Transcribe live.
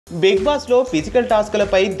Big boss లో physical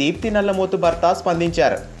టాస్క్లపై Deepti Nallamothu భర్త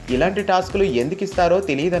స్పందించారు. ఇలాంటి టాస్కులు ఎందుకు ఇస్తారో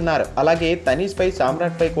తెలియదన్నారు. అలాగే తనీష్ పై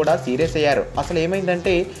సామ్రాట్ పై కూడా సీరియస్ అయ్యారు. అసలు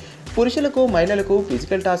ఏమైందంటే పురుషులకు మహిళలకు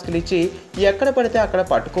ఫిజికల్ టాస్కులు ఇచ్చి ఎక్కడ పడితే అక్కడ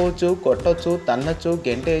పట్టుకోవచ్చు, కొట్టొచ్చు, తన్నొచ్చు,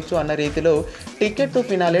 గెంటేయచ్చు అన్న రీతిలో టికెట్ టు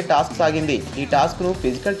ఫినాలే టాస్క్ సాగింది. ఈ టాస్క్ను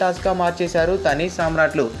ఫిజికల్ టాస్క్గా మార్చేశారు తనీష్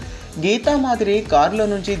సామ్రాట్లు. గీతా మాదిరి కారులో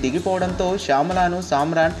నుంచి దిగిపోవడంతో శ్యామలాను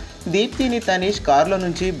సామ్రాట్, దీప్తిని తనీష్ కారులో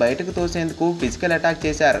నుంచి బయటకు తోసేందుకు ఫిజికల్ అటాక్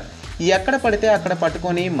చేశారు. ఎక్కడ పడితే అక్కడ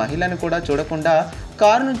పట్టుకొని మహిళను కూడా చూడకుండా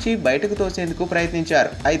కారు నుంచి బయటకు తోసేందుకు ప్రయత్నించారు.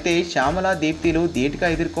 అయితే శ్యామల, దీప్తిలు ధీటుగా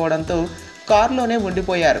ఎదుర్కోవడంతో కారులోనే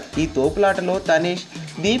ఉండిపోయారు. ఈ తోపులాటలో తనీష్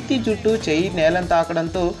దీప్తి జుట్టు చెయ్యి నేలను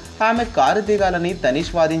తాకడంతో ఆమె కారు దిగాలని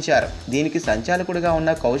తనీష్ వాదించారు. దీనికి సంచాలకుడిగా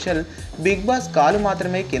ఉన్న కౌశల్ బిగ్ బాస్ కాలు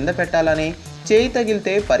మాత్రమే కింద పెట్టాలని, చేయి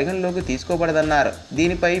తగిలితే పరిగణలోకి తీసుకోబడదన్నారు.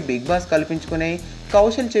 దీనిపై బిగ్ బాస్ కల్పించుకునే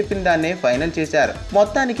కౌశల్ చెప్పిన దాన్నే ఫైనల్ చేశారు.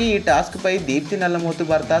 మొత్తానికి ఈ టాస్క్ పై దీప్తి నల్లమోతు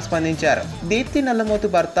భర్త స్పందించారు. దీప్తి నల్లమోతు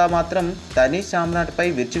భర్త మాత్రం తనీష్ సామ్రాట్ పై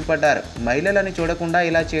విరుచుకుపడ్డారు. మహిళలని చూడకుండా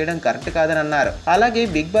ఇలా చేయడం కరెక్ట్ కాదని అన్నారు. అలాగే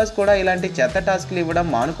బిగ్ బాస్ కూడా ఇలాంటి చెత్త టాస్క్లు ఇవ్వడం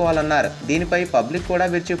మానుకోవాలన్నారు. దీనిపై పబ్లిక్ కూడా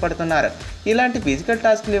విరుచుకుపడుతున్నారు. ఇలాంటి ఫిజికల్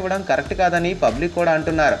టాస్క్లు ఇవ్వడం కరెక్ట్ కాదని పబ్లిక్ కూడా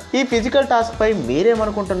అంటున్నారు. ఈ ఫిజికల్ టాస్క్ పై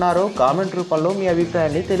మీరేమనుకుంటున్నారో కామెంట్ రూపంలో మీ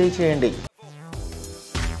అభిప్రాయాన్ని తెలియజేయండి.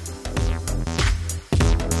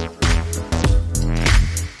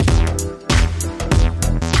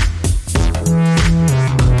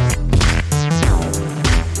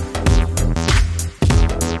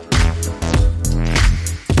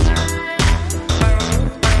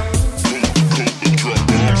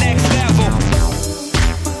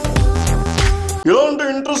 ఇలాంటి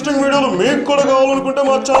ఇంట్రెస్టింగ్ వీడియోలు మీకు కూడా కావాలనుకుంటే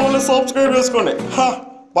మా ఛానల్ని సబ్స్క్రైబ్ చేసుకోండి.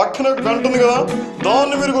 పక్కన గంట ఉంది కదా,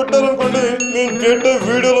 దాన్ని మీరు కొట్టారనుకోండి, నేను పెట్టే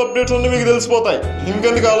వీడియోల అప్డేట్స్ అన్ని మీకు తెలిసిపోతాయి.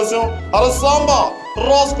 ఇంకెందుకు ఆలస్యం, అలా సాంబా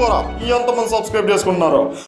రాసుకోరా ఎంతమంది సబ్స్క్రైబ్ చేసుకుంటున్నారో.